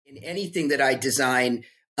In anything that I design,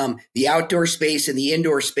 the outdoor space and the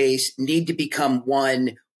indoor space need to become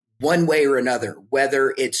one way or another,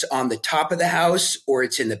 whether it's on the top of the house or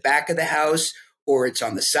it's in the back of the house or it's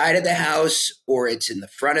on the side of the house or it's in the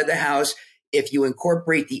front of the house. If you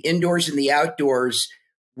incorporate the indoors and the outdoors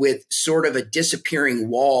with sort of a disappearing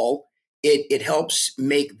wall, it helps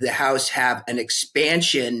make the house have an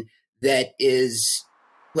expansion that is,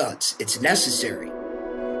 well, it's necessary.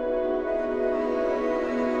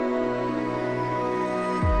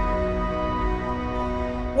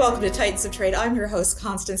 Welcome to Titans of Trade. I'm your host,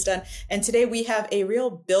 Constance Dunn, and today we have a real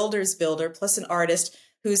builder's builder plus an artist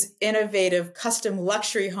whose innovative custom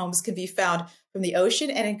luxury homes can be found from the ocean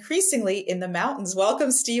and increasingly in the mountains.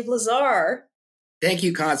 Welcome, Steve Lazar. Thank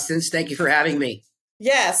you, Constance. Thank you for having me.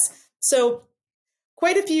 Yes. So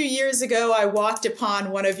quite a few years ago, I walked upon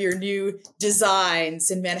one of your new designs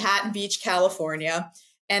in Manhattan Beach, California,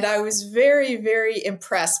 and I was very, very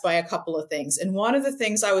impressed by a couple of things. And one of the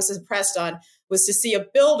things I was impressed on was to see a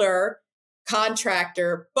builder,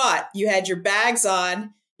 contractor, but you had your bags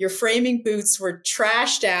on, your framing boots were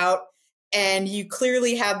trashed out, and you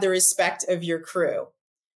clearly have the respect of your crew.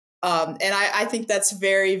 And I think that's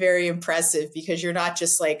very, very impressive because you're not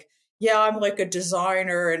just like, yeah, I'm like a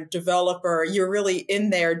designer and developer. You're really in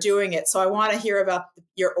there doing it. So I want to hear about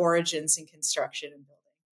your origins in construction and building.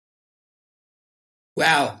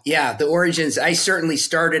 Wow. Yeah, the origins. I certainly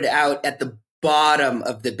started out at the bottom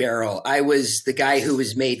of the barrel. I was the guy who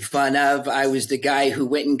was made fun of. I was the guy who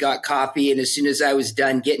went and got coffee. And as soon as I was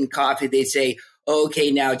done getting coffee, they'd say, oh,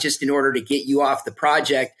 okay, now just in order to get you off the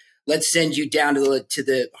project, let's send you down to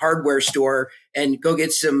the hardware store and go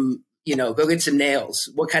get some nails.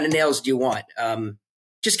 What kind of nails do you want?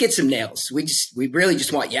 Just get some nails. We really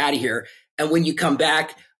just want you out of here. And when you come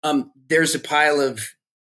back, there's a pile of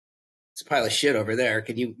shit over there.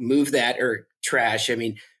 Can you move that, or trash? I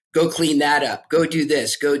mean, go clean that up. Go do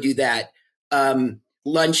this. Go do that.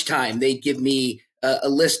 Lunchtime, they'd give me a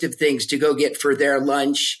list of things to go get for their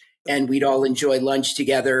lunch, and we'd all enjoy lunch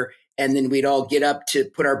together. And then we'd all get up to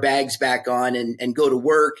put our bags back on and go to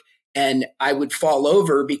work. And I would fall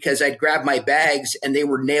over because I'd grab my bags and they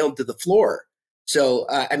were nailed to the floor. So,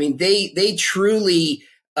 they truly,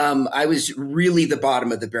 I was really the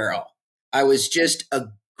bottom of the barrel. I was just a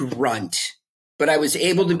grunt, but I was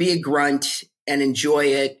able to be a grunt and enjoy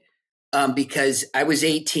it because I was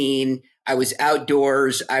 18. I was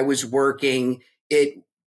outdoors. I was working. It,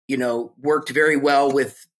 worked very well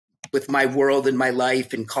with my world and my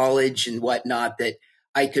life and college and whatnot, that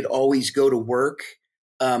I could always go to work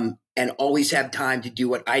and always have time to do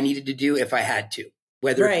what I needed to do if I had to,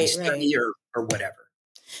 whether it be study or whatever.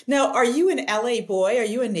 Now, are you an LA boy? Are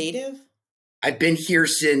you a native? I've been here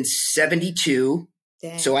since 72.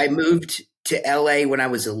 Dang. So I moved to LA when I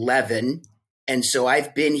was 11. And so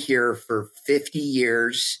I've been here for 50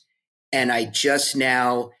 years, and I just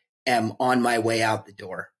now am on my way out the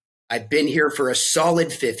door. I've been here for a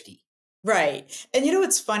solid 50. Right. And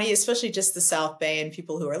it's funny, especially just the South Bay and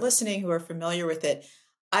people who are listening, who are familiar with it.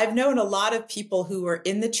 I've known a lot of people who were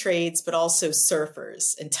in the trades, but also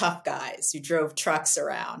surfers and tough guys who drove trucks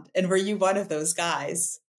around. And were you one of those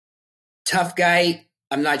guys? Tough guy,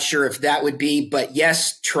 I'm not sure if that would be, but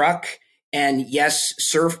yes, truck, and yes,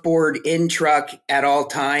 surfboard in truck at all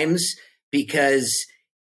times, because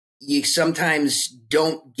you sometimes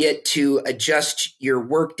don't get to adjust your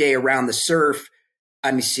workday around the surf.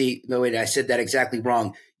 I said that exactly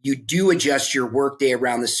wrong. You do adjust your workday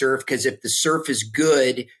around the surf, because if the surf is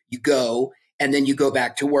good, you go and then you go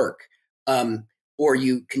back to work. Or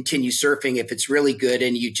you continue surfing if it's really good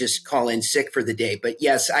and you just call in sick for the day. But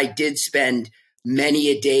yes, I did spend many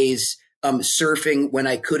a days surfing when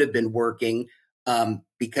I could have been working,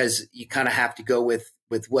 because you kind of have to go with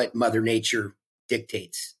what Mother Nature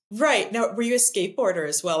dictates. Right. Now, were you a skateboarder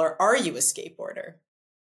as well, or are you a skateboarder?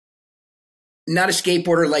 Not a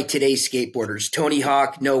skateboarder like today's skateboarders. Tony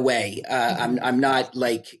Hawk, no way. I'm not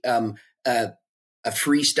like a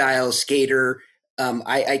freestyle skater.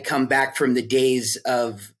 I come back from the days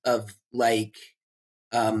of like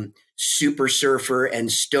Super Surfer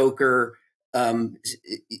and Stoker,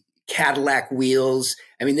 Cadillac wheels.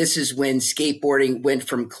 I mean, this is when skateboarding went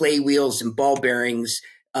from clay wheels and ball bearings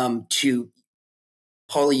to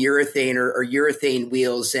polyurethane or urethane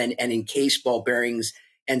wheels and encased ball bearings.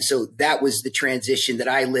 And so that was the transition that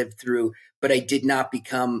I lived through, but I did not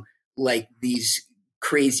become like these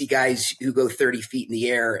crazy guys who go 30 feet in the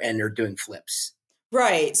air and are doing flips.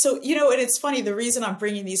 Right. So, and it's funny, the reason I'm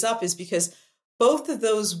bringing these up is because both of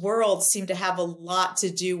those worlds seem to have a lot to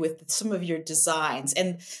do with some of your designs.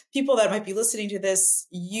 And people that might be listening to this,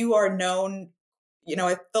 you are known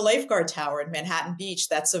at the Lifeguard Tower in Manhattan Beach,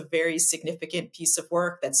 that's a very significant piece of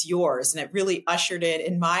work that's yours. And it really ushered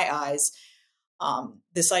in my eyes,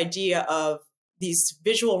 this idea of these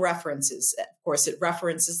visual references. Of course, it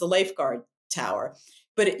references the Lifeguard Tower,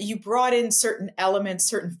 but you brought in certain elements,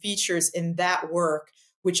 certain features in that work,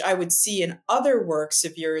 which I would see in other works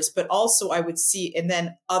of yours, but also I would see in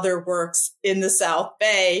then other works in the South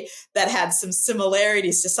Bay that had some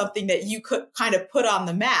similarities to something that you could kind of put on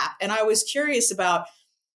the map. And I was curious about,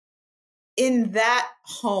 in that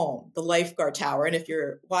home, the Lifeguard Tower, and if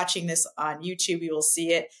you're watching this on YouTube, you will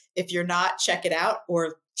see it. If you're not, check it out,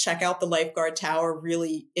 or check out the Lifeguard Tower,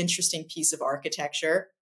 really interesting piece of architecture.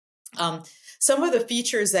 Some of the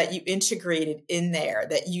features that you integrated in there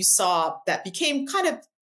that you saw that became kind of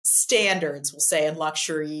standards, we'll say, in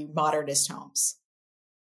luxury modernist homes.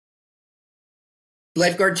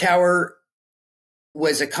 Lifeguard Tower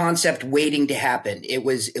was a concept waiting to happen. It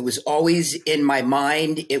was always in my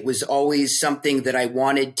mind. It was always something that I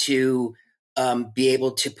wanted to be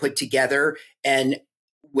able to put together. And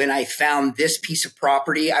when I found this piece of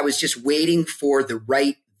property, I was just waiting for the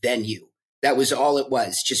right venue. That was all it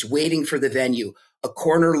was, just waiting for the venue. A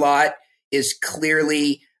corner lot is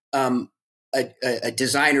clearly a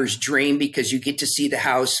designer's dream, because you get to see the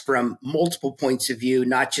house from multiple points of view,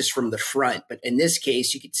 not just from the front, but in this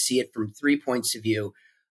case, you get to see it from 3 points of view.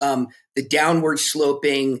 The downward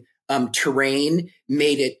sloping terrain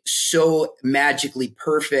made it so magically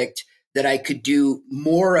perfect that I could do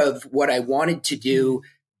more of what I wanted to do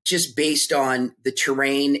just based on the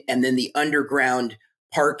terrain, and then the underground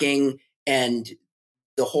parking and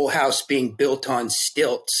the whole house being built on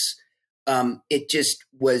stilts. It just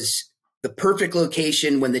was the perfect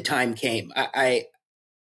location when the time came. It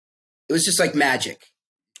was just like magic.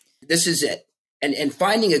 This is it. And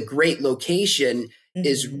finding a great location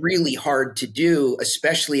is really hard to do,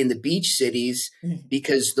 especially in the beach cities,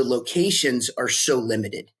 because the locations are so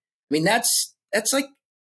limited. I mean, the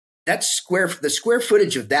square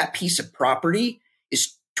footage of that piece of property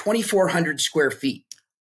is 2,400 square feet.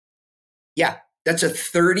 Yeah, that's a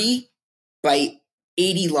 30 by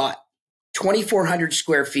 80 lot, 2,400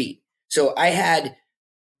 square feet. So I had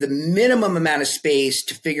the minimum amount of space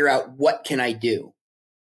to figure out what can I do.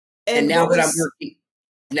 And now that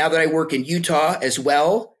I work in Utah as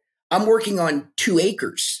well, I'm working on 2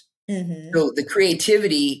 acres. So the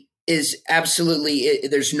creativity is absolutely,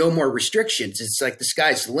 there's no more restrictions. It's like the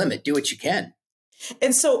sky's the limit. Do what you can.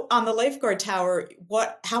 And so on the Lifeguard Tower,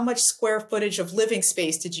 how much square footage of living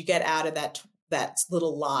space did you get out of that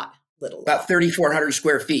little lot? About 3,400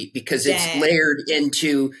 square feet, because it's layered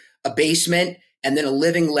into a basement and then a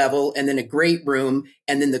living level and then a great room.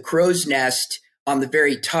 And then the crow's nest on the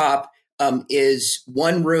very top is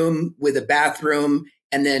one room with a bathroom,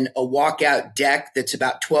 and then a walkout deck that's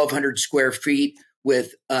about 1,200 square feet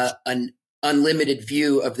with an unlimited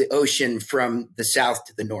view of the ocean from the south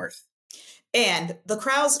to the north. And the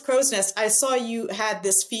crow's nest, I saw you had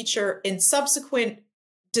this feature in subsequent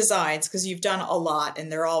designs, because you've done a lot and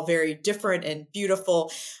they're all very different and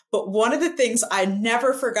beautiful. But one of the things I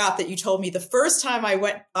never forgot that you told me the first time I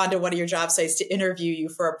went onto one of your job sites to interview you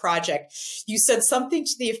for a project, you said something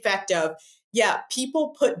to the effect of, yeah,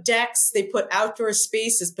 people put decks, they put outdoor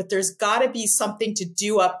spaces, but there's got to be something to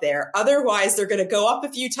do up there. Otherwise, they're going to go up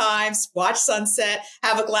a few times, watch sunset,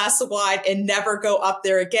 have a glass of wine, and never go up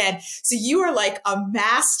there again. So you are like a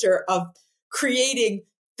master of creating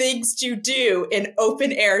things to do in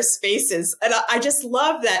open air spaces. And I just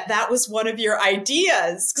love that that was one of your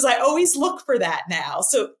ideas, because I always look for that now.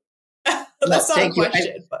 So that's not a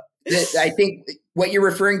question. I think what you're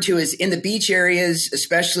referring to is in the beach areas,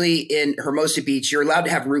 especially in Hermosa Beach, you're allowed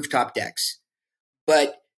to have rooftop decks.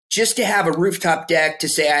 But just to have a rooftop deck, to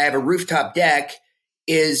say I have a rooftop deck,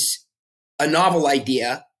 is a novel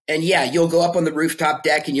idea. And yeah, you'll go up on the rooftop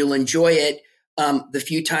deck and you'll enjoy it the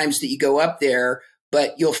few times that you go up there.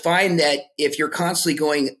 But you'll find that if you're constantly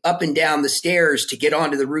going up and down the stairs to get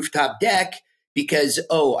onto the rooftop deck because,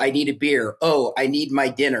 oh, I need a beer. Oh, I need my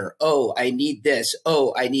dinner. Oh, I need this.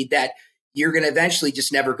 Oh, I need that. You're going to eventually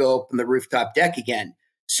just never go up on the rooftop deck again.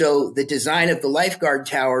 So the design of the Lifeguard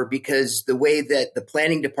Tower, because the way that the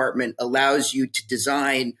planning department allows you to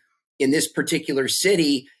design in this particular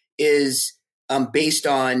city is based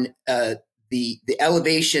on the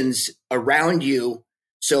elevations around you.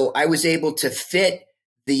 So I was able to fit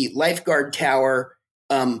the Lifeguard Tower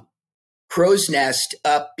crow's nest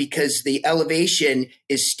up because the elevation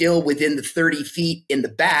is still within the 30 feet in the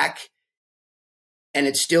back, and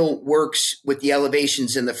it still works with the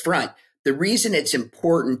elevations in the front. The reason it's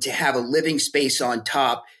important to have a living space on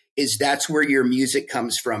top is that's where your music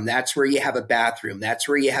comes from. That's where you have a bathroom. That's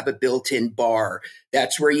where you have a built-in bar.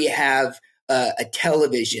 That's where you have a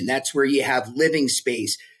television. That's where you have living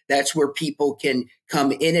space. That's where people can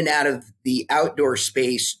come in and out of the outdoor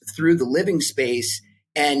space through the living space.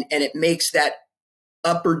 And it makes that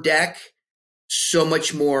upper deck so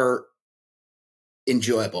much more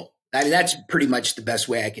enjoyable. I mean, that's pretty much the best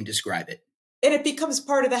way I can describe it. And it becomes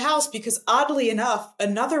part of the house because oddly enough,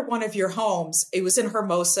 another one of your homes, it was in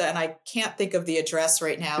Hermosa, and I can't think of the address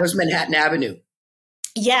right now. It was Manhattan Avenue.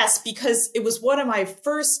 Yes, because it was one of my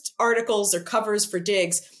first articles or covers for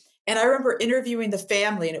Diggs. And I remember interviewing the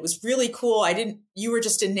family, and it was really cool. You were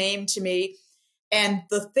just a name to me. And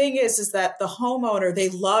the thing is that the homeowner, they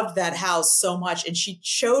loved that house so much. And she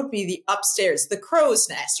showed me the upstairs, the crow's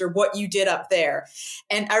nest, or what you did up there.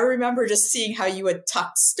 And I remember just seeing how you had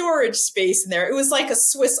tucked storage space in there. It was like a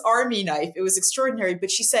Swiss Army knife. It was extraordinary.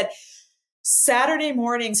 But she said, Saturday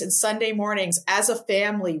mornings and Sunday mornings, as a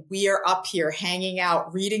family, we are up here hanging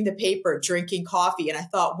out, reading the paper, drinking coffee. And I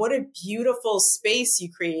thought, what a beautiful space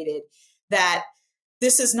you created, that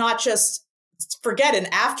this is not just, forget an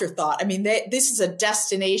afterthought. I mean, this is a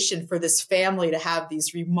destination for this family to have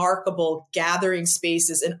these remarkable gathering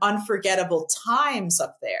spaces and unforgettable times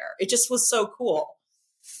up there. It just was so cool.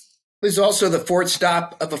 It was also the fourth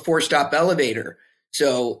stop of a 4-stop elevator.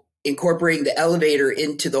 So incorporating the elevator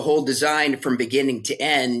into the whole design from beginning to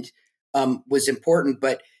end was important.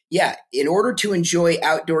 But yeah, in order to enjoy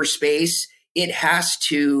outdoor space, it has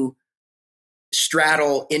to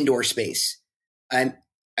straddle indoor space.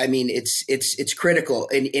 I mean, it's critical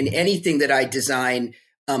in anything that I design.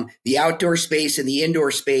 The outdoor space and the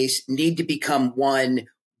indoor space need to become one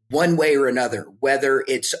way or another, whether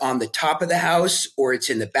it's on the top of the house or it's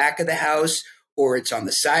in the back of the house or it's on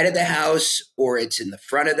the side of the house or it's in the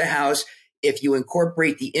front of the house. If you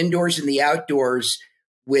incorporate the indoors and the outdoors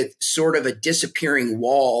with sort of a disappearing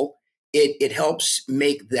wall, it helps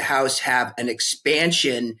make the house have an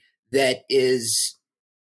expansion that is,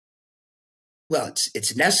 well,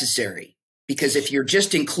 it's necessary, because if you're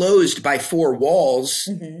just enclosed by 4 walls,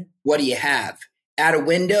 what do you have? At a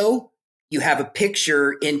window, you have a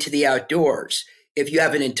picture into the outdoors. If you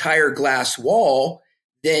have an entire glass wall,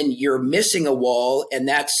 then you're missing a wall, and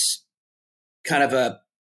that's kind of a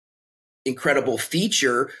incredible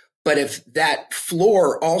feature. But if that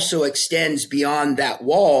floor also extends beyond that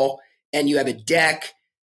wall and you have a deck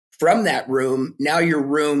from that room, now your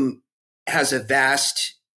room has a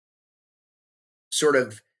vast sort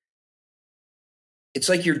of, it's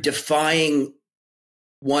like you're defying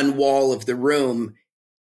one wall of the room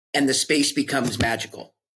and the space becomes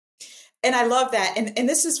magical. And I love that. And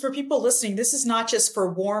this is for people listening. This is not just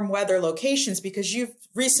for warm weather locations, because you've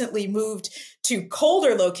recently moved to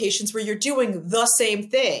colder locations where you're doing the same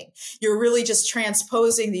thing. You're really just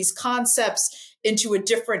transposing these concepts into a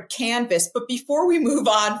different canvas. But before we move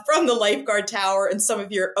on from the lifeguard tower and some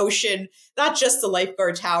of your ocean, not just the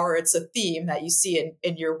lifeguard tower, it's a theme that you see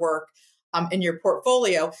in your work, in your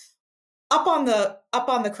portfolio. Up on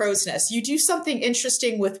the crow's nest, you do something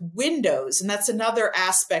interesting with windows, and that's another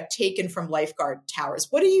aspect taken from lifeguard towers.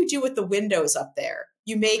 What do you do with the windows up there?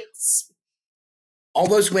 You make all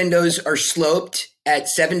those windows are sloped at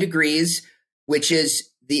 7 degrees, which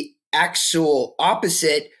is the actual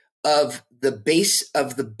opposite of the base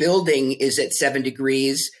of the building is at 7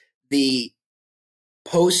 degrees. The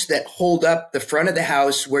posts that hold up the front of the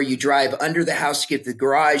house where you drive under the house to get to the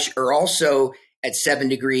garage are also at 7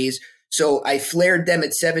 degrees. So I flared them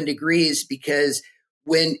at 7 degrees because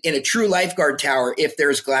when in a true lifeguard tower, if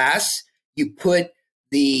there's glass, you put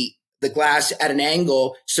the glass at an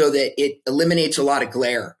angle so that it eliminates a lot of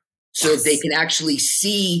glare. So they can actually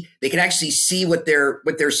see what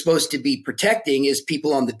they're supposed to be protecting is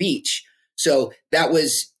people on the beach. So that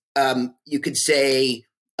was, you could say,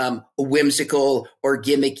 whimsical or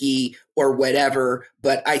gimmicky or whatever,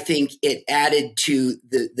 but I think it added to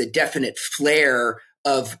the definite flair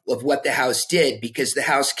of what the house did, because the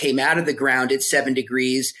house came out of the ground at 7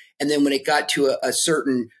 degrees. And then when it got to a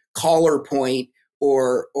certain collar point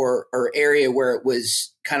or area where it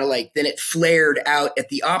was kind of like, then it flared out at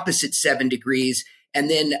the opposite 7 degrees. And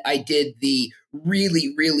then I did the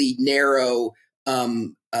really, really narrow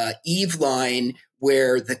eave line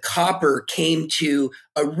where the copper came to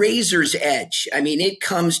a razor's edge. I mean, it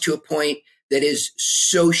comes to a point that is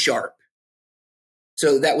so sharp.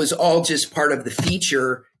 So that was all just part of the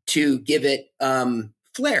feature to give it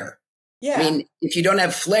flair. Yeah. I mean, if you don't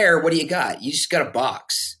have flair, what do you got? You just got a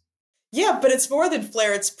box. Yeah, but it's more than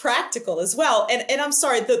flair. It's practical as well. And I'm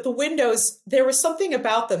sorry, the windows, there was something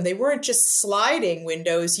about them. They weren't just sliding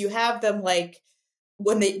windows. You have them like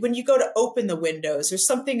when you go to open the windows, there's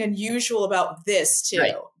something unusual about this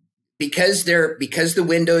Right. too. Because the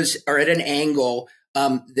windows are at an angle.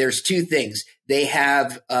 There's two things. They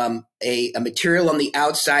have a material on the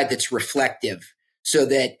outside that's reflective, so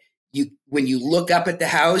that when you look up at the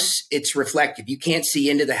house, it's reflective. You can't see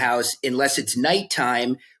into the house unless it's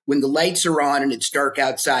nighttime. When the lights are on and it's dark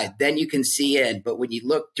outside, then you can see in. But when you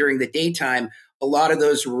look during the daytime, a lot of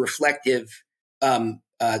those were reflective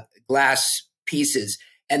glass pieces.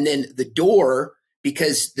 And then the door,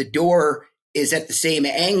 because the door is at the same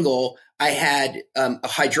angle, I had a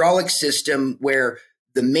hydraulic system where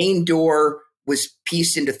the main door was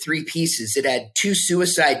pieced into three pieces. It had two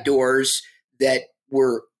suicide doors that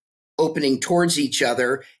were opening towards each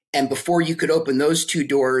other. And before you could open those two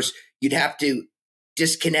doors, you'd have to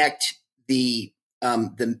disconnect the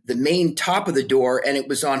main top of the door, and it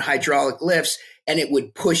was on hydraulic lifts, and it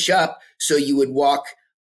would push up. So you would walk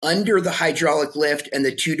under the hydraulic lift and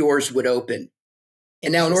the two doors would open.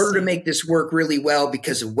 And now in order to make this work really well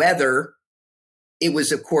because of weather, it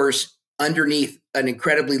was, of course, underneath an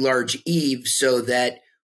incredibly large eave so that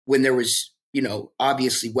when there was,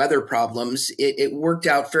 obviously weather problems, it worked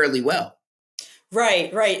out fairly well.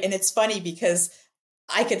 Right, right. And it's funny because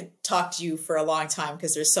I could talk to you for a long time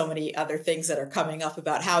because there's so many other things that are coming up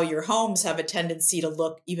about how your homes have a tendency to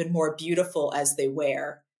look even more beautiful as they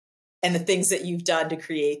wear, and the things that you've done to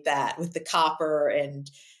create that with the copper.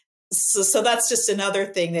 And so that's just another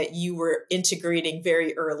thing that you were integrating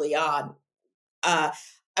very early on. I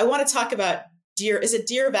want to talk about is it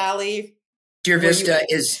Deer Valley? Deer Vista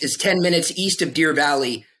is 10 minutes east of Deer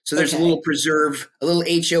Valley. So there's a little preserve, a little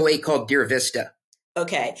HOA called Deer Vista.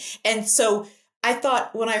 Okay. And so I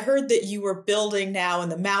thought when I heard that you were building now in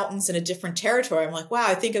the mountains in a different territory, I'm like, wow,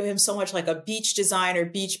 I think of him so much like a beach designer,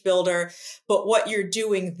 beach builder. But what you're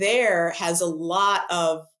doing there has a lot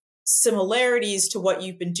of similarities to what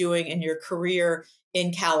you've been doing in your career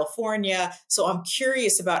in California. So I'm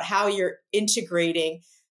curious about how you're integrating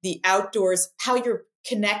the outdoors, how you're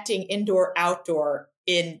connecting indoor outdoor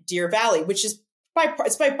in Deer Valley, which is by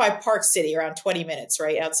Park City, around 20 minutes,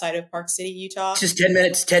 right outside of Park City, Utah. Just 10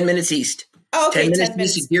 minutes east. Oh, okay, 10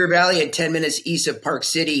 minutes east of Deer Valley and 10 minutes east of Park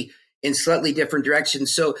City in slightly different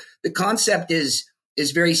directions. So the concept is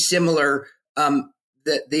very similar.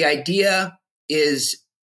 The idea is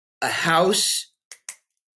a house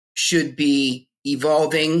should be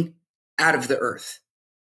evolving out of the earth.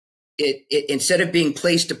 It instead of being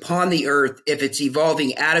placed upon the earth, if it's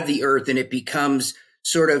evolving out of the earth and it becomes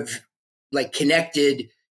sort of like connected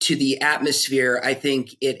to the atmosphere, I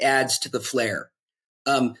think it adds to the flair.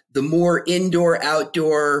 The more indoor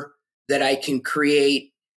outdoor that I can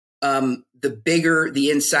create, the bigger the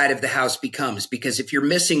inside of the house becomes. Because if you're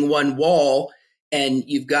missing one wall and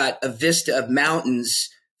you've got a vista of mountains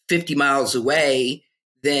 50 miles away,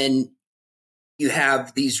 then you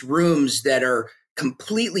have these rooms that are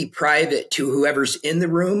completely private to whoever's in the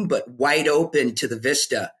room, but wide open to the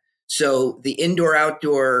vista. So the indoor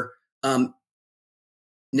outdoor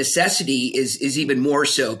necessity is even more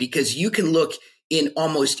so because you can look in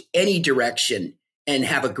almost any direction and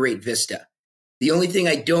have a great vista. The only thing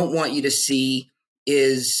I don't want you to see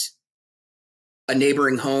is a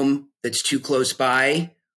neighboring home that's too close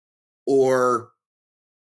by, or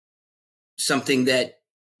something that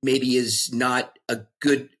maybe is not a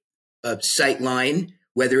good sight line,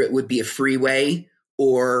 whether it would be a freeway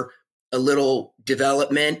or a little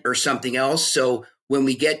development or something else. So when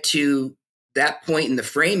we get to that point in the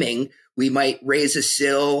framing, we might raise a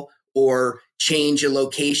sill or change a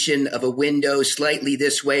location of a window slightly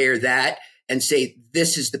this way or that and say,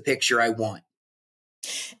 this is the picture I want.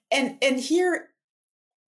 And here,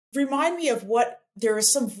 remind me of there are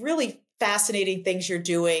some really fascinating things you're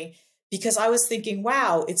doing, because I was thinking,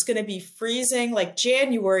 wow, it's going to be freezing like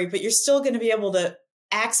January, but you're still going to be able to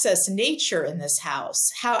access nature in this house.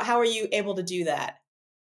 How are you able to do that?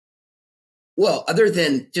 Well, other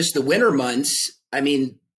than just the winter months, I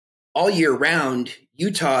mean, all year round,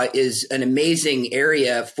 Utah is an amazing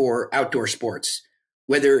area for outdoor sports,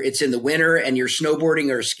 whether it's in the winter and you're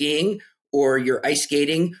snowboarding or skiing, or you're ice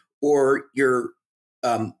skating, or you're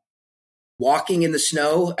walking in the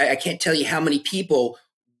snow. I can't tell you how many people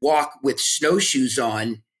walk with snowshoes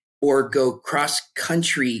on or go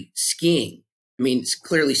cross-country skiing. I mean, it's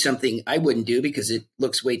clearly something I wouldn't do because it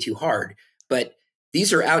looks way too hard. But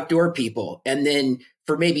these are outdoor people. And then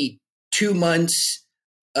for maybe 2 months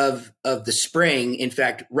of the spring, in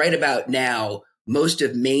fact, right about now, most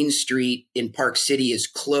of Main Street in Park City is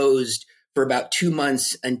closed for about 2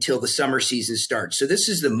 months until the summer season starts. So this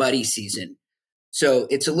is the muddy season. So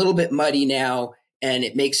it's a little bit muddy now. and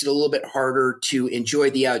it makes it a little bit harder to enjoy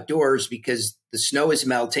the outdoors because the snow is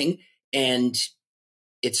melting and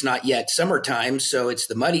it's not yet summertime. So it's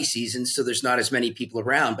the muddy season. So there's not as many people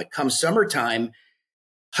around. But come summertime,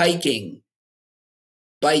 hiking,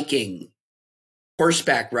 biking,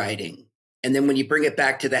 horseback riding. And then when you bring it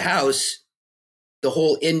back to the house, the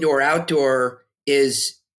whole indoor outdoor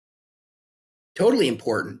is totally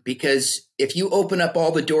important, because if you open up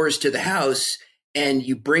all the doors to the house and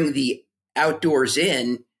you bring the outdoors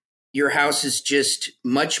in, your house is just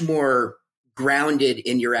much more grounded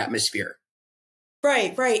in your atmosphere.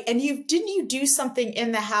 Right, right. And didn't you do something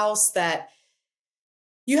in the house that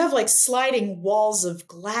you have like sliding walls of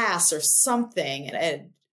glass or something?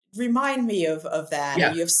 And remind me of that.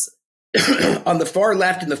 Yeah. Or you have On the far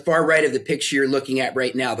left and the far right of the picture you're looking at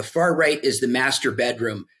right now, the far right is the master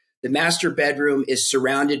bedroom. The master bedroom is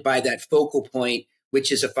surrounded by that focal point,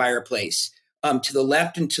 which is a fireplace. To the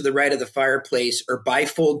left and to the right of the fireplace are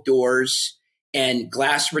bifold doors and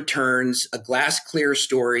glass returns, a glass clear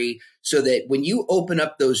story, so that when you open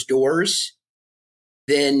up those doors,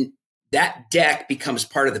 then that deck becomes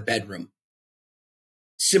part of the bedroom.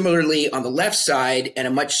 Similarly, on the left side, and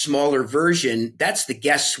a much smaller version, that's the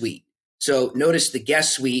guest suite. So notice the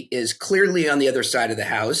guest suite is clearly on the other side of the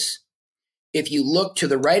house. If you look to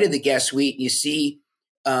the right of the guest suite, you see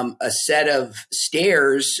a set of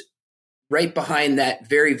stairs right behind that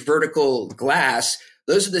very vertical glass.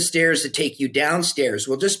 Those are the stairs that take you downstairs.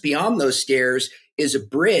 Well, just beyond those stairs is a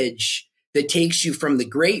bridge that takes you from the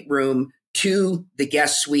great room to the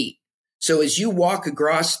guest suite. So as you walk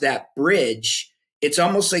across that bridge, it's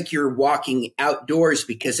almost like you're walking outdoors,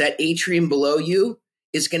 because that atrium below you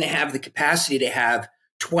is going to have the capacity to have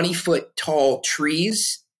 20-foot tall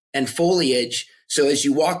trees and foliage. So as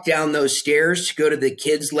you walk down those stairs to go to the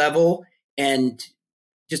kids' level and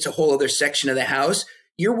just a whole other section of the house,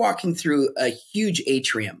 you're walking through a huge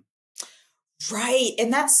atrium. Right.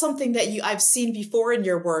 And that's something that I've seen before in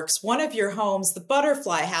your works. One of your homes, the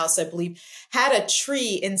butterfly house, I believe, had a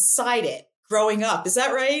tree inside it growing up. Is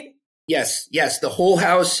that right? Yes. The whole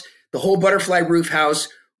house, the whole butterfly roof house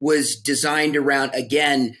was designed around,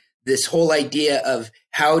 again, this whole idea of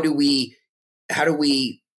how do we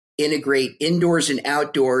integrate indoors and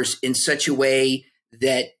outdoors in such a way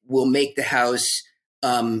that will make the house,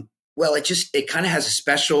 it kind of has a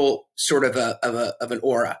special sort of an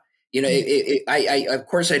aura. You know, I of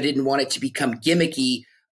course I didn't want it to become gimmicky,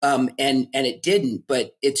 and it didn't,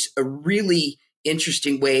 but it's a really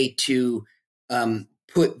interesting way to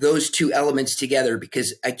put those two elements together.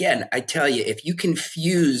 Because again, I tell you, if you can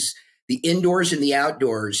fuse the indoors and the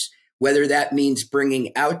outdoors, whether that means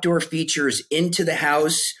bringing outdoor features into the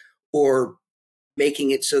house or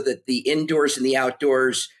making it so that the indoors and the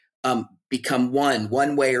outdoors become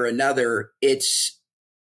one way or another, it's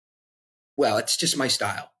just my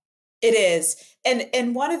style. It is.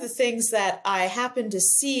 And one of the things that I happen to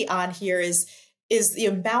see on here is the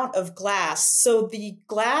amount of glass. So the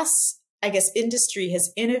glass, I guess, industry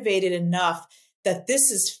has innovated enough that this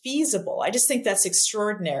is feasible. I just think that's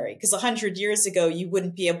extraordinary, because 100 years ago, you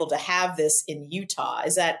wouldn't be able to have this in Utah.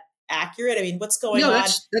 Is that accurate? I mean, what's going on?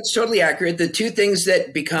 That's totally accurate. The two things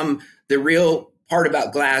that become the real part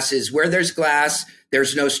about glass is where there's glass,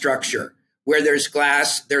 there's no structure. Where there's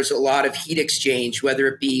glass, there's a lot of heat exchange, whether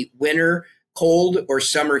it be winter, cold, or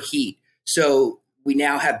summer heat. So we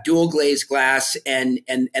now have dual glazed glass, and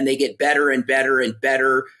they get better and better and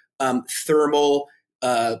better thermal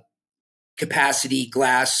capacity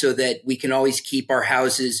glass, so that we can always keep our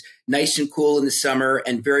houses nice and cool in the summer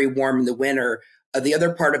and very warm in the winter. The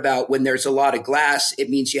other part about when there's a lot of glass, it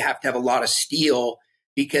means you have to have a lot of steel,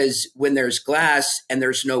 because when there's glass and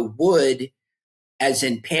there's no wood, as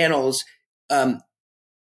in panels,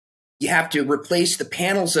 you have to replace the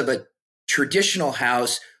panels of a traditional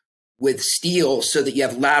house with steel so that you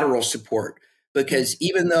have lateral support. Because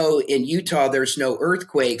even though in Utah there's no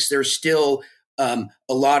earthquakes, there's still a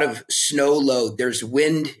lot of snow load. There's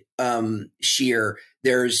wind shear.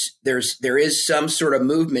 There is some sort of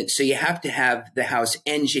movement. So you have to have the house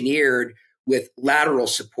engineered with lateral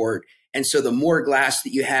support. And so the more glass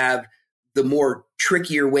that you have, the more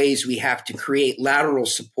trickier ways we have to create lateral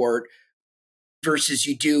support, versus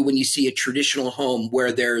you do when you see a traditional home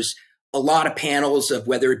where there's a lot of panels of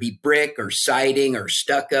whether it be brick or siding or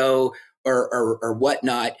stucco or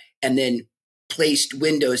whatnot, and then placed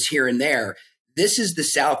windows here and there. This is the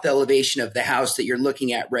south elevation of the house that you're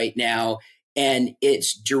looking at right now, and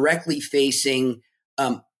it's directly facing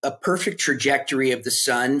a perfect trajectory of the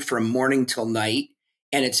sun from morning till night,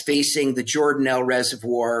 and it's facing the Jordanelle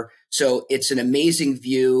Reservoir. So it's an amazing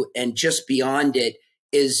view, and just beyond it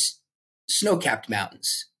is snow-capped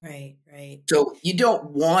mountains. Right, right. So you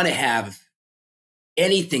don't want to have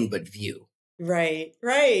anything but view. Right,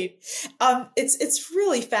 right. It's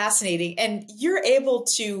really fascinating, and you're able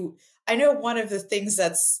to. I know one of the things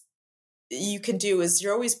that's you can do is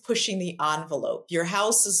you're always pushing the envelope. Your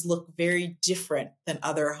houses look very different than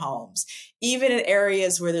other homes, even in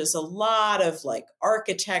areas where there's a lot of like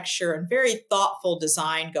architecture and very thoughtful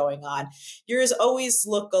design going on. Yours always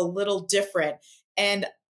look a little different, and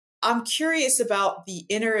I'm curious about the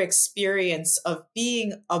inner experience of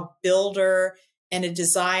being a builder and a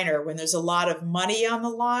designer when there's a lot of money on the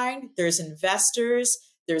line, there's investors,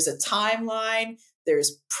 there's a timeline,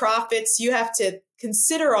 there's profits. You have to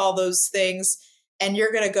consider all those things and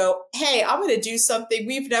you're going to go, hey, I'm going to do something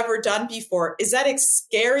we've never done before. Is that a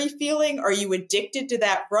scary feeling? Are you addicted to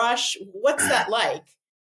that rush? What's that like?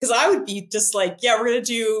 Because I would be just like, yeah, we're going to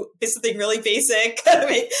do something really basic. I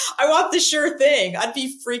mean, I want the sure thing. I'd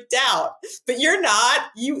be freaked out. But you're not.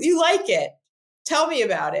 You like it. Tell me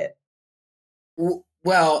about it.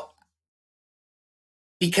 Well,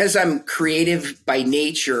 because I'm creative by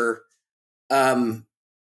nature,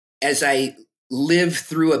 as I live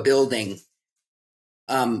through a building,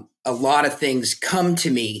 a lot of things come to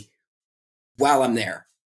me while I'm there.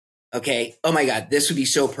 Okay. Oh my God, this would be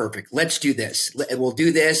so perfect. Let's do this. We'll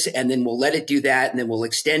do this, and then we'll let it do that, and then we'll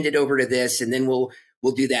extend it over to this, and then we'll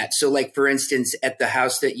do that. So, like for instance, at the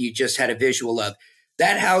house that you just had a visual of,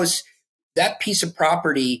 that house, that piece of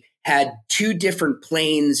property had two different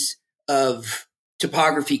planes of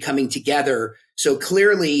topography coming together. So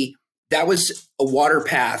clearly, that was a water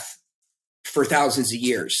path for thousands of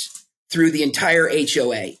years through the entire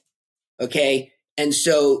HOA. Okay, and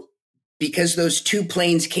so, because those two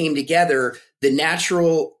planes came together, the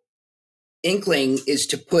natural inkling is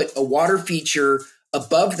to put a water feature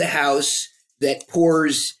above the house that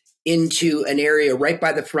pours into an area right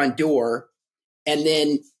by the front door. And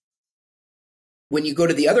then when you go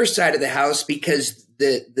to the other side of the house, because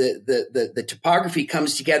the topography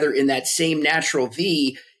comes together in that same natural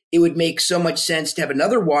V, it would make so much sense to have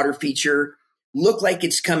another water feature look like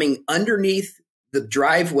it's coming underneath the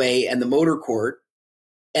driveway and the motor court,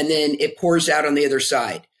 and then it pours out on the other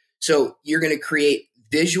side. So you're going to create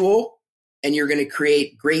visual, and you're going to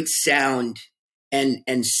create great sound.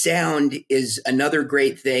 And sound is another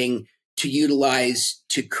great thing to utilize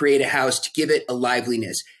to create a house, to give it a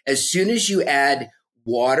liveliness. As soon as you add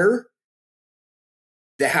water,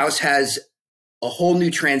 the house has a whole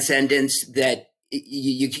new transcendence that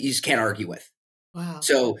you just can't argue with. Wow.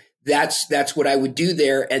 So that's what I would do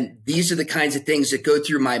there. And these are the kinds of things that go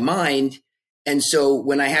through my mind. And so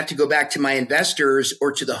when I have to go back to my investors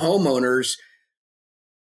or to the homeowners,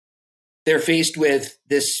 they're faced with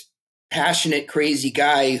this passionate, crazy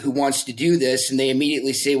guy who wants to do this. And they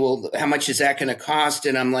immediately say, well, how much is that going to cost?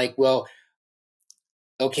 And I'm like, well,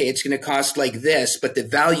 okay, it's going to cost like this, but the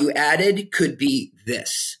value added could be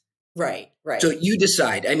this. Right, right. So you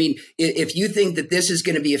decide. I mean, if you think that this is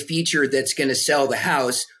going to be a feature that's going to sell the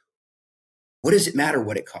house, what does it matter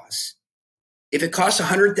what it costs? If it costs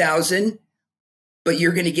 $100,000, but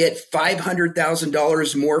you're going to get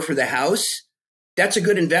 $500,000 more for the house, that's a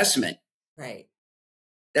good investment. Right.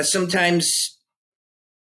 That sometimes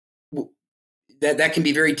that can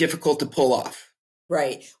be very difficult to pull off.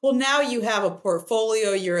 Right. Well, now you have a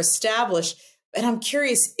portfolio, you're established, and I'm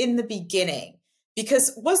curious in the beginning,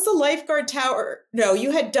 because was the lifeguard tower, no,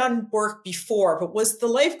 you had done work before, but was the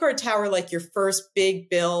lifeguard tower like your first big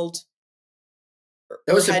build?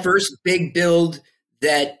 That was the first big build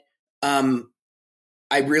that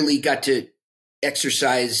I really got to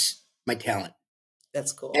exercise my talent.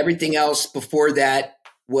 That's cool. Everything else before that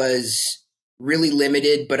was really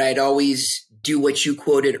limited, but I'd always do what you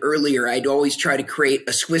quoted earlier. I'd always try to create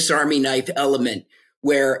a Swiss Army knife element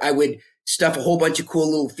where I would stuff a whole bunch of cool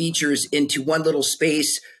little features into one little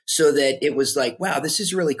space so that it was like, wow, this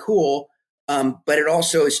is really cool. But it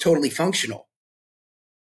also is totally functional.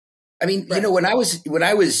 I mean, right. You know, when I was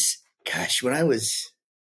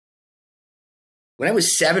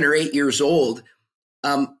 7 or 8 years old,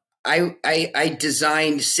 I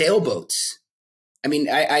designed sailboats. I mean,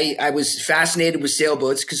 I was fascinated with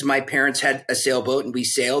sailboats because my parents had a sailboat and we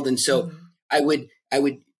sailed. And so I would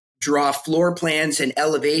draw floor plans and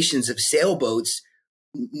elevations of sailboats,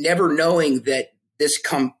 never knowing that this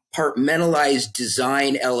compartmentalized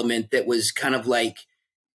design element that was kind of like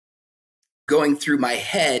going through my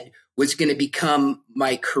head was going to become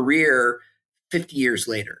my career 50 years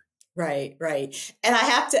later. Right, right. And I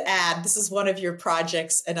have to add, this is one of your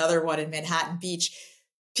projects, another one in Manhattan Beach.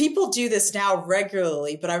 People do this now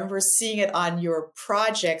regularly, but I remember seeing it on your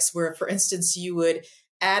projects where, for instance, you would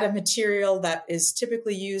add a material that is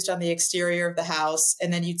typically used on the exterior of the house,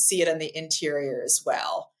 and then you'd see it on the interior as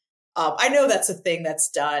well. I know that's a thing that's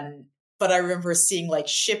done, but I remember seeing like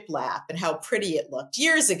shiplap and how pretty it looked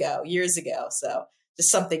years ago. So just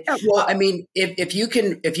something. Yeah, well, I mean, if you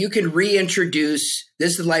can reintroduce,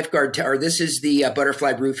 this is the lifeguard or this is the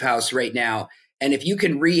butterfly roof house right now, and if you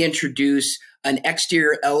can reintroduce an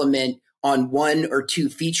exterior element on one or two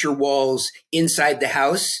feature walls inside the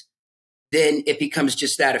house, then it becomes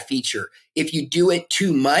just that, a feature. If you do it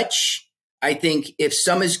too much, I think if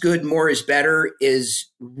some is good, more is better is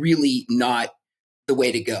really not the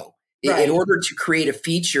way to go. Right. In order to create a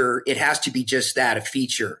feature, it has to be just that, a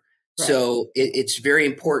feature. Right. So it's very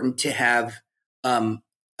important to have to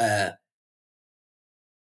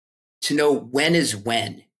know when is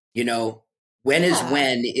when. When is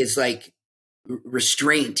when is like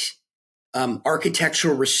restraint,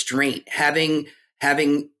 architectural restraint. Having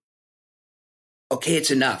okay,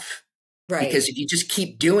 it's enough. Right. Because if you just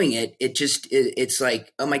keep doing it, it's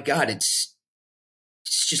like, oh my God, it's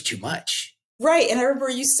just too much. Right. And I remember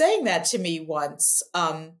you saying that to me once.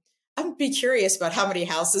 I'd be curious about how many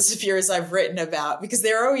houses of yours I've written about, because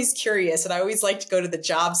they're always curious. And I always like to go to the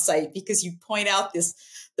job site because you point out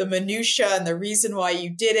the minutia and the reason why you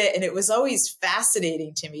did it. And it was always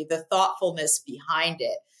fascinating to me, the thoughtfulness behind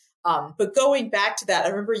it. But going back to that, I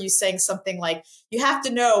remember you saying something like, you have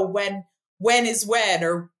to know when is when,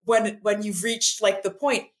 or when you've reached like the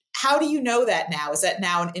point. How do you know that now? Is that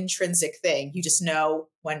now an intrinsic thing? You just know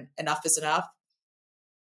when enough is enough?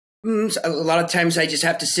 A lot of times I just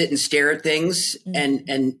have to sit and stare at things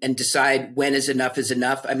and decide when is enough is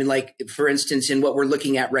enough. I mean, like, for instance, in what we're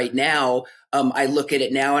looking at right now, I look at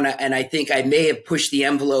it now and I think I may have pushed the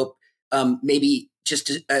envelope, maybe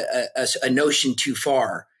just a notion too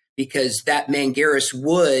far, because that Mangaris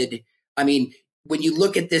wood, I mean, when you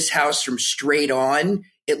look at this house from straight on,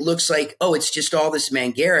 it looks like, oh, it's just all this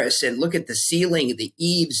Mangaris, and look at the ceiling, the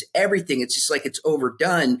eaves, everything. It's just like it's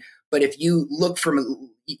overdone. But if you look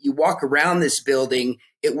you walk around this building,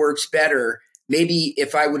 it works better. Maybe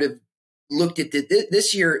if I would have looked at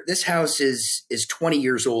this house is 20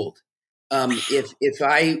 years old. If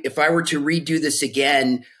I were to redo this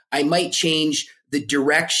again, I might change the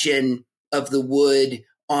direction of the wood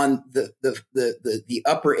on the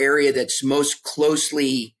upper area that's most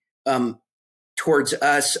closely towards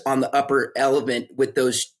us on the upper element with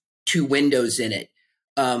those two windows in it.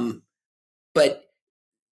 But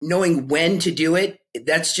knowing when to do it,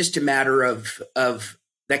 that's just a matter of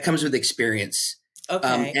that comes with experience.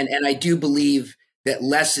 Okay. And I do believe that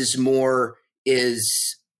less is more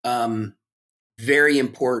is very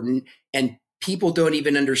important. And people don't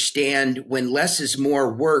even understand when less is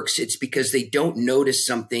more works. It's because they don't notice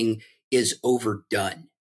something is overdone.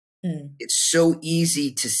 It's so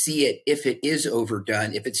easy to see it if it is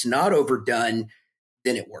overdone. If it's not overdone,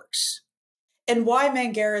 then it works. And why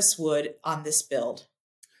Mangaris wood on this build?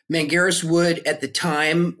 Mangaris wood at the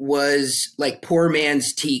time was like poor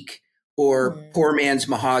man's teak or poor man's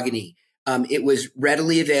mahogany. It was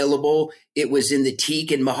readily available. It was in the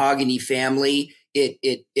teak and mahogany family.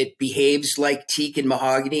 It behaves like teak and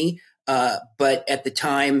mahogany, but at the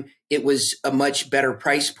time it was a much better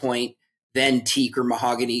price point than teak or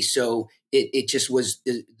mahogany. So it just was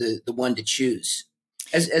the one to choose.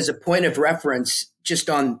 As a point of reference, just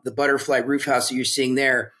on the butterfly roof house that you're seeing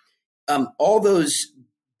there, all those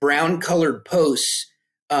brown colored posts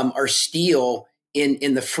are steel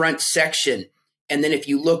in the front section. And then if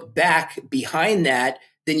you look back behind that,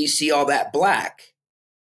 then you see all that black.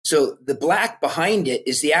 So the black behind it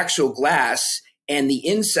is the actual glass, and the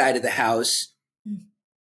inside of the house,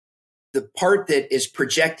 the part that is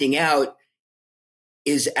projecting out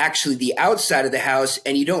is actually the outside of the house.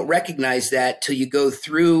 And you don't recognize that till you go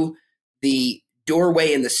through the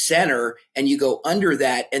doorway in the center and you go under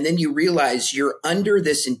that. And then you realize you're under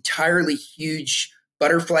this entirely huge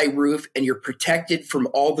butterfly roof and you're protected from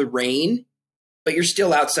all the rain, but you're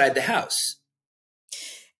still outside the house.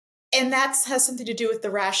 And that has something to do with the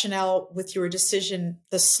rationale with your decision.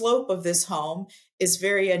 The slope of this home is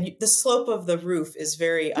the slope of the roof is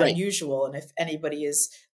very unusual. And if anybody is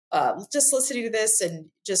just listening to this and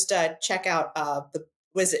just check out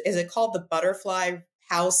is it called the Butterfly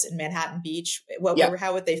House in Manhattan Beach?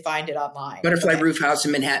 How would they find it online? Butterfly Roof House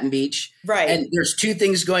in Manhattan Beach. Right. And there's two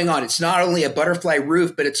things going on. It's not only a butterfly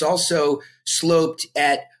roof, but it's also sloped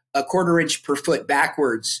at a 1/4 inch per foot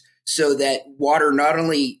backwards, so that water not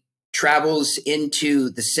only travels into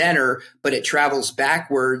the center, but it travels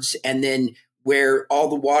backwards. And then where all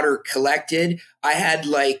the water collected, I had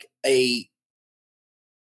like a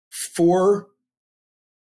 4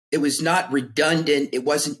 it was not redundant. It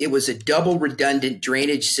was a double redundant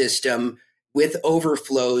drainage system with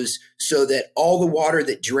overflows so that all the water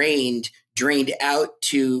that drained out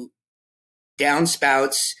to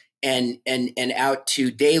downspouts and out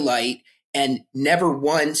to daylight. And never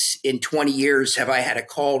once in 20 years have I had a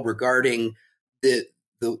call regarding the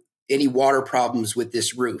any water problems with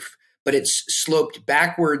this roof. But it's sloped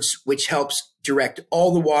backwards, which helps direct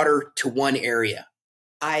all the water to one area.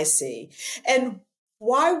 I see. And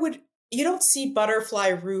why would you don't see butterfly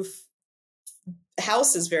roof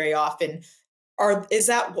houses very often? Or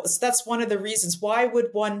that's one of the reasons. Why would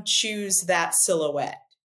one choose that silhouette?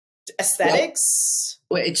 Aesthetics?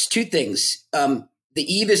 Well, it's two things. The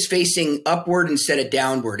eave is facing upward instead of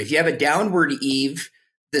downward. If you have a downward eave,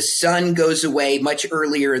 the sun goes away much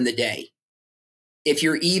earlier in the day. If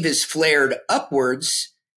your eave is flared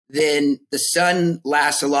upwards, then the sun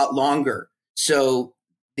lasts a lot longer. So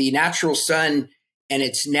the natural sun and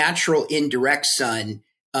its natural indirect sun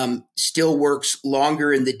still works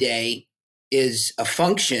longer in the day, is a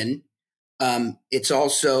function. It's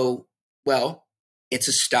also, well, it's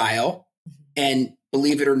a style. And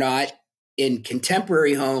believe it or not, in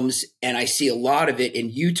contemporary homes, and I see a lot of it in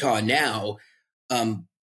Utah now,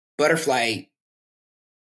 butterfly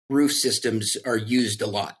roof systems are used a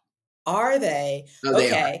lot. Are they? No,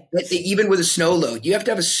 they are. Even with a snow load, you have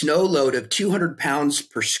to have a snow load of 200 pounds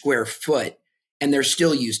per square foot, and they're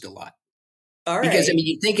still used a lot. All right. Because, I mean,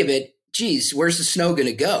 you think of it, geez, where's the snow going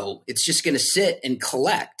to go? It's just going to sit and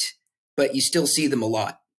collect, but you still see them a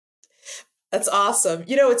lot. That's awesome.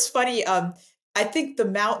 You know, it's funny. I think the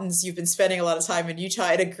mountains, you've been spending a lot of time in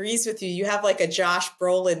Utah. It agrees with you. You have like a Josh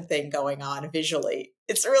Brolin thing going on visually.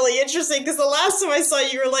 It's really interesting because the last time I saw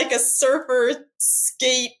you, you were like a surfer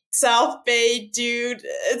skate South Bay dude.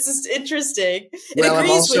 It's just interesting. It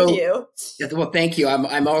agrees with you. Well, thank you.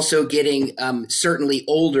 I'm also getting certainly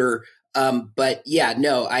older. But yeah,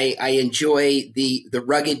 no, I enjoy the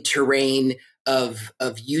rugged terrain of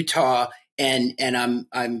Utah, and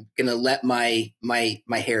I'm gonna let my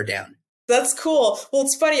hair down. That's cool. Well,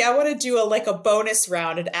 it's funny. I want to do a bonus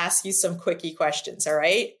round and ask you some quickie questions. All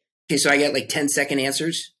right. Okay, so I get like 10-second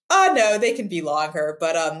answers. No, they can be longer,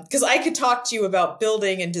 but because I could talk to you about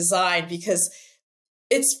building and design, because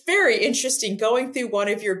it's very interesting going through one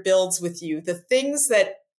of your builds with you. The things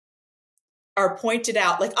that are pointed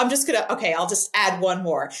out, like I'll just add one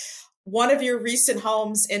more. One of your recent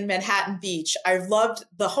homes in Manhattan Beach, I loved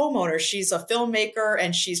the homeowner. She's a filmmaker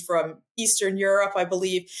and she's from Eastern Europe, I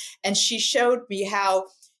believe. And she showed me how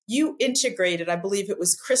you integrated, I believe it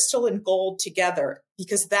was crystal and gold together,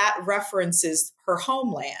 because that references her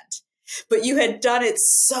homeland. But you had done it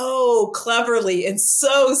so cleverly and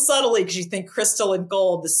so subtly, because you think crystal and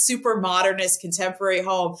gold, the super modernist contemporary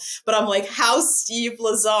home. But I'm like, how Steve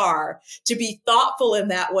Lazar to be thoughtful in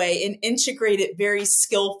that way and integrate it very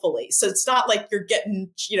skillfully. So it's not like you're getting,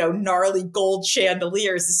 gnarly gold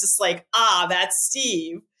chandeliers. It's just like, that's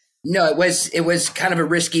Steve. No, it was kind of a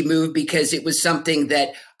risky move because it was something that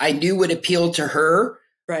I knew would appeal to her.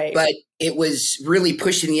 Right. But it was really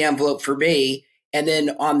pushing the envelope for me. And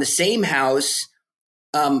then on the same house,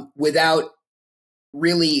 without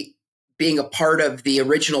really being a part of the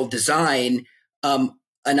original design, an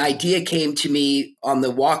idea came to me on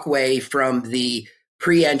the walkway from the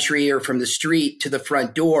pre-entry or from the street to the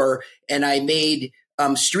front door, and I made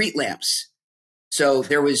street lamps. So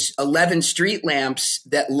there was 11 street lamps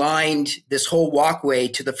that lined this whole walkway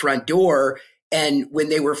to the front door. And when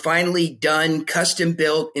they were finally done, custom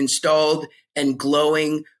built, installed, and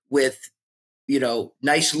glowing with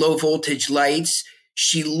nice low voltage lights,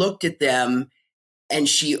 she looked at them and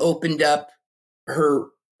she opened up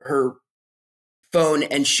her phone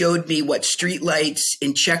and showed me what street lights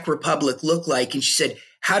in Czech Republic look like. And she said,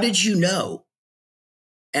 "How did you know?"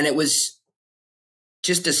 And it was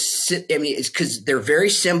just it's because they're very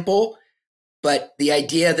simple, but the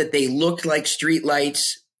idea that they looked like street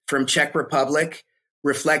lights from Czech Republic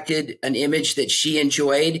reflected an image that she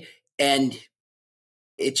enjoyed. And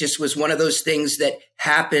it just was one of those things that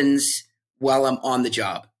happens while I'm on the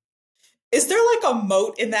job. Is there like a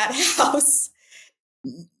moat in that house?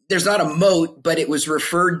 There's not a moat, but it was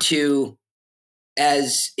referred to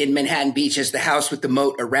as in Manhattan Beach as the house with the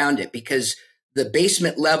moat around it, because the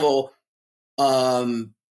basement level,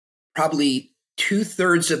 probably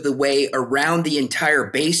 2/3 of the way around the entire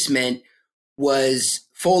basement was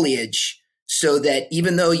foliage. So that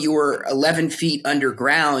even though you were 11 feet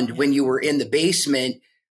underground, when you were in the basement,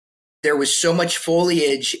 there was so much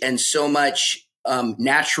foliage and so much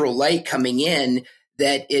natural light coming in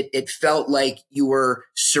that it felt like you were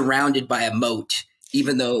surrounded by a moat,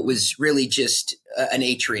 even though it was really just an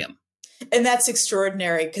atrium. And that's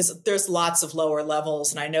extraordinary because there's lots of lower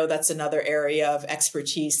levels. And I know that's another area of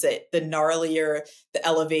expertise, that the gnarlier the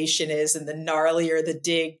elevation is and the gnarlier the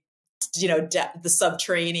dig, the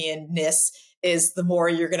subterraneanness is, the more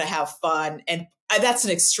you're going to have fun. And that's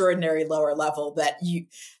an extraordinary lower level that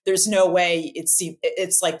there's no way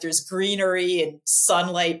it's like there's greenery and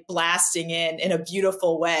sunlight blasting in a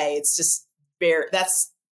beautiful way. It's just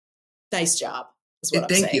that's nice job. Is what I'm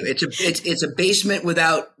Thank you. saying. It's a basement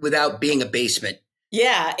without being a basement.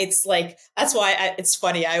 Yeah, it's like, that's why it's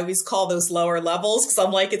funny. I always call those lower levels because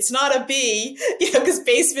I'm like, it's not a B, because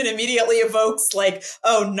basement immediately evokes like,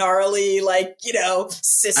 oh, gnarly, like,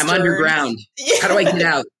 cistern. I'm underground. Yeah. How do I get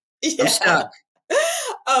out? Yeah. I'm stuck.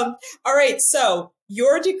 All right. So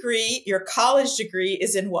your college degree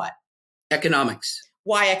is in what? Economics.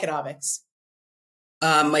 Why economics?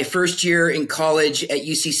 My first year in college at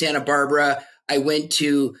UC Santa Barbara, I went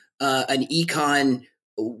to an econ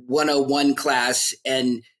 101 class,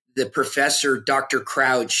 and the professor, Dr.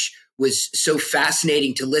 Crouch, was so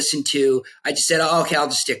fascinating to listen to. I just said, oh, okay, I'll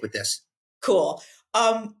just stick with this. Cool.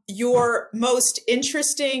 Your most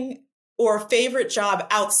interesting or favorite job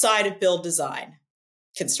outside of build design,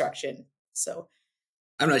 construction? So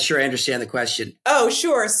I'm not sure I understand the question. Oh,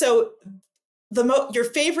 sure. So your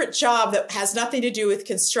favorite job that has nothing to do with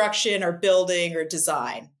construction or building or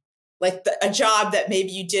design, like a job that maybe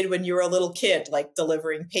you did when you were a little kid, like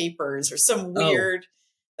delivering papers or some weird,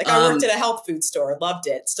 like I worked at a health food store, loved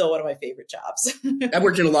it. Still one of my favorite jobs. I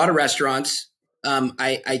worked in a lot of restaurants.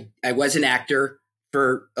 I was an actor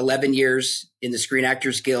for 11 years in the Screen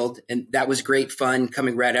Actors Guild, and that was great fun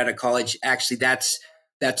coming right out of college. Actually, that's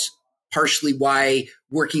partially why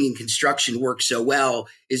working in construction worked so well,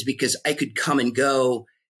 is because I could come and go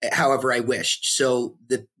however I wished. So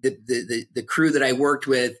the crew that I worked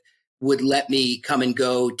with would let me come and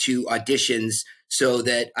go to auditions so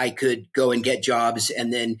that I could go and get jobs.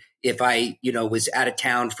 And then if I, was out of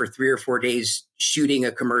town for 3 or 4 days shooting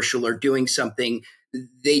a commercial or doing something,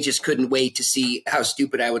 they just couldn't wait to see how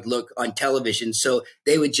stupid I would look on television. So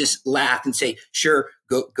they would just laugh and say, sure,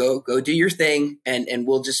 go do your thing. And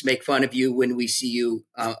we'll just make fun of you when we see you,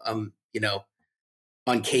 on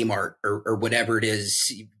Kmart or whatever it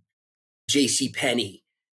is, JC Penney.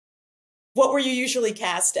 What were you usually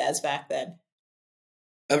cast as back then?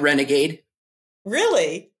 A renegade.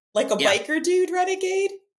 Really? Like a biker dude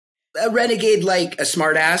renegade? A renegade, like a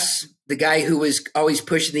smartass, the guy who was always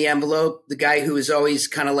pushing the envelope, the guy who was always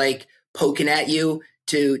kind of like poking at you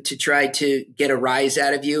to try to get a rise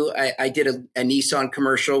out of you. I did a Nissan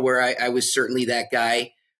commercial where I was certainly that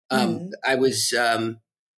guy. I was,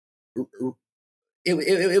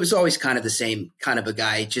 it was always kind of the same kind of a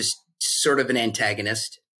guy, just sort of an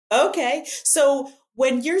antagonist. Okay. So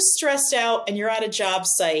when you're stressed out and you're at a job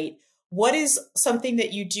site, what is something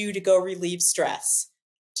that you do to go relieve stress?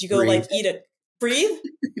 Do you go Breathe. Breathe?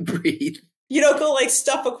 Breathe. You don't go like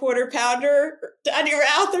stuff a quarter pounder down your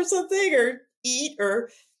mouth or something, or eat, or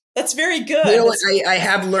that's very good.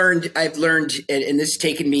 I've learned, and this has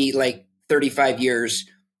taken me like 35 years.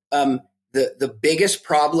 The biggest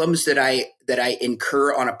problems that I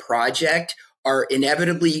incur on a project are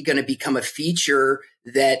inevitably going to become a feature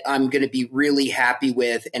that I'm going to be really happy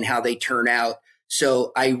with and how they turn out.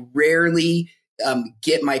 So I rarely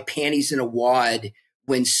get my panties in a wad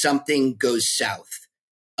when something goes south.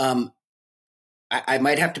 I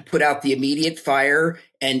might have to put out the immediate fire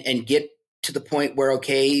and get to the point where,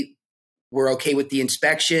 okay, we're okay with the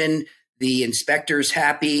inspection, the inspector's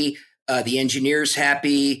happy, the engineer's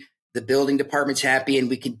happy, the building department's happy, and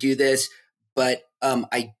we can do this. But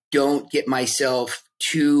I don't get myself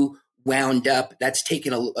too wound up. That's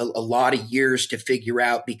taken a lot of years to figure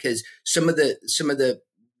out, because some of the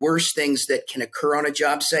worst things that can occur on a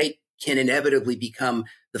job site can inevitably become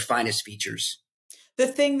the finest features. The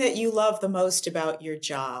thing that you love the most about your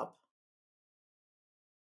job?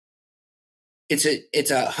 It's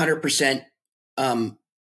 100%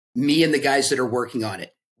 me and the guys that are working on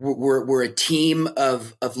it. We're a team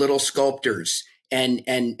of little sculptors, and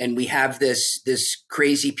we have this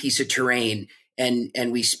crazy piece of terrain,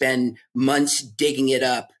 and we spend months digging it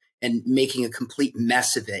up and making a complete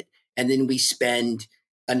mess of it, and then we spend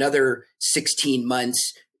another 16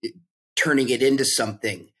 months turning it into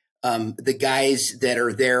something. The guys that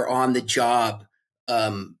are there on the job,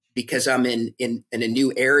 because I'm in a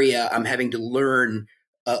new area, I'm having to learn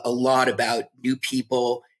a lot about new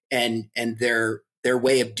people and their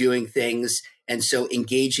way of doing things. And so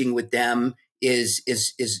engaging with them is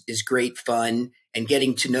great fun, and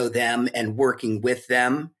getting to know them and working with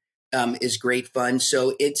them is great fun.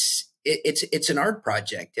 So it's it's an art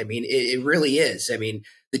project. I mean, it really is. I mean,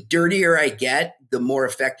 the dirtier I get, the more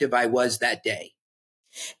effective I was that day.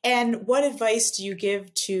 And what advice do you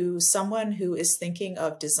give to someone who is thinking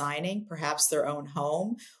of designing perhaps their own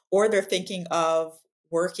home, or they're thinking of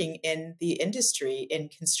working in the industry in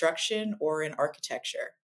construction or in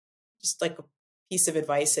architecture? Just like a piece of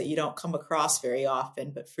advice that you don't come across very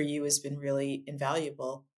often, but for you has been really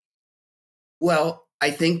invaluable. Well,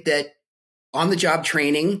 I think that on the job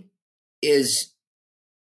training is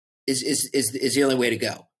is the only way to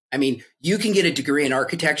go. I mean, you can get a degree in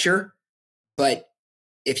architecture, but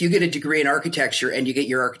if you get a degree in architecture and you get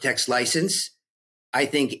your architect's license, I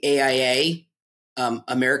think AIA,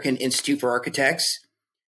 American Institute for Architects,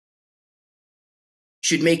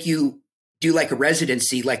 should make you do like a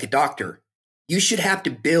residency, like a doctor. You should have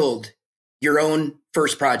to build your own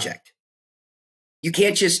first project. You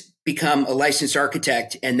can't just become a licensed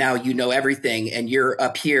architect and now you know everything and you're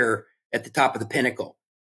up here at the top of the pinnacle.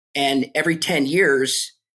 And every 10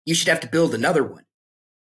 years, you should have to build another one.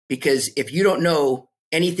 Because if you don't know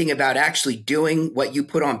anything about actually doing what you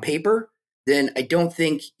put on paper, then I don't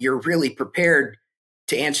think you're really prepared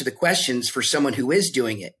to answer the questions for someone who is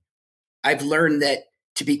doing it. I've learned that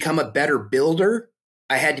to become a better builder,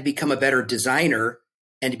 I had to become a better designer.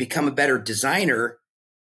 And to become a better designer,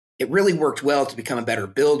 it really worked well to become a better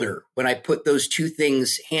builder. When I put those two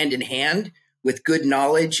things hand in hand with good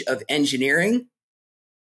knowledge of engineering,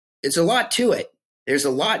 it's a lot to it. There's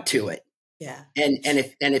a lot to it. Yeah. And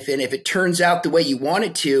if it turns out the way you want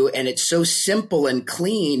it to, and it's so simple and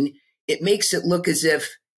clean, it makes it look as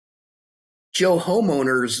if Joe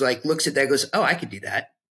homeowners like looks at that and goes, oh, I could do that.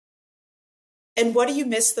 And what do you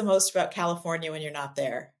miss the most about California when you're not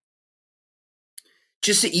there?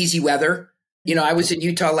 Just the easy weather. You know, I was in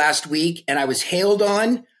Utah last week and I was hailed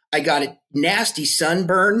on. I got a nasty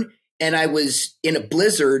sunburn and I was in a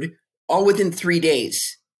blizzard all within 3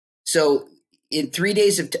 days. So in 3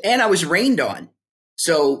 days and I was rained on.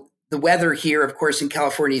 So the weather here, of course, in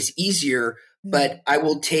California is easier, but I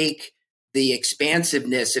will take the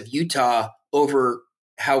expansiveness of Utah over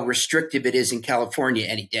how restrictive it is in California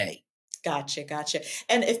any day. Gotcha.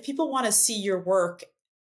 And if people want to see your work,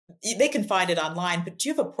 they can find it online, but do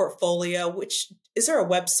you have a portfolio? Is there a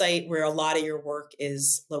website where a lot of your work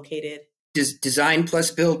is located? Design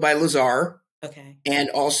Plus Build by Lazar. Okay.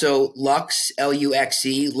 And also Luxe, Luxe,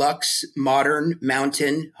 Luxe Modern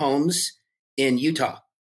Mountain Homes in Utah.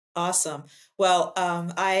 Awesome. Well,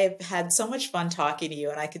 I've had so much fun talking to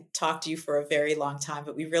you, and I could talk to you for a very long time,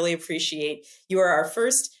 but we really appreciate you are our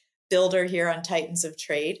first builder here on Titans of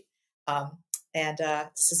Trade. And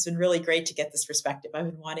this has been really great to get this perspective. I've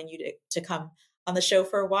been wanting you to come on the show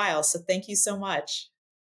for a while. So thank you so much.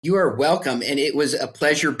 You are welcome. And it was a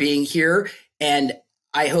pleasure being here. And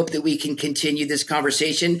I hope that we can continue this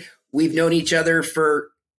conversation. We've known each other for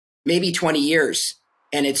maybe 20 years,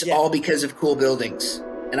 and it's all because of cool buildings.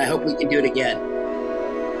 And I hope we can do it again.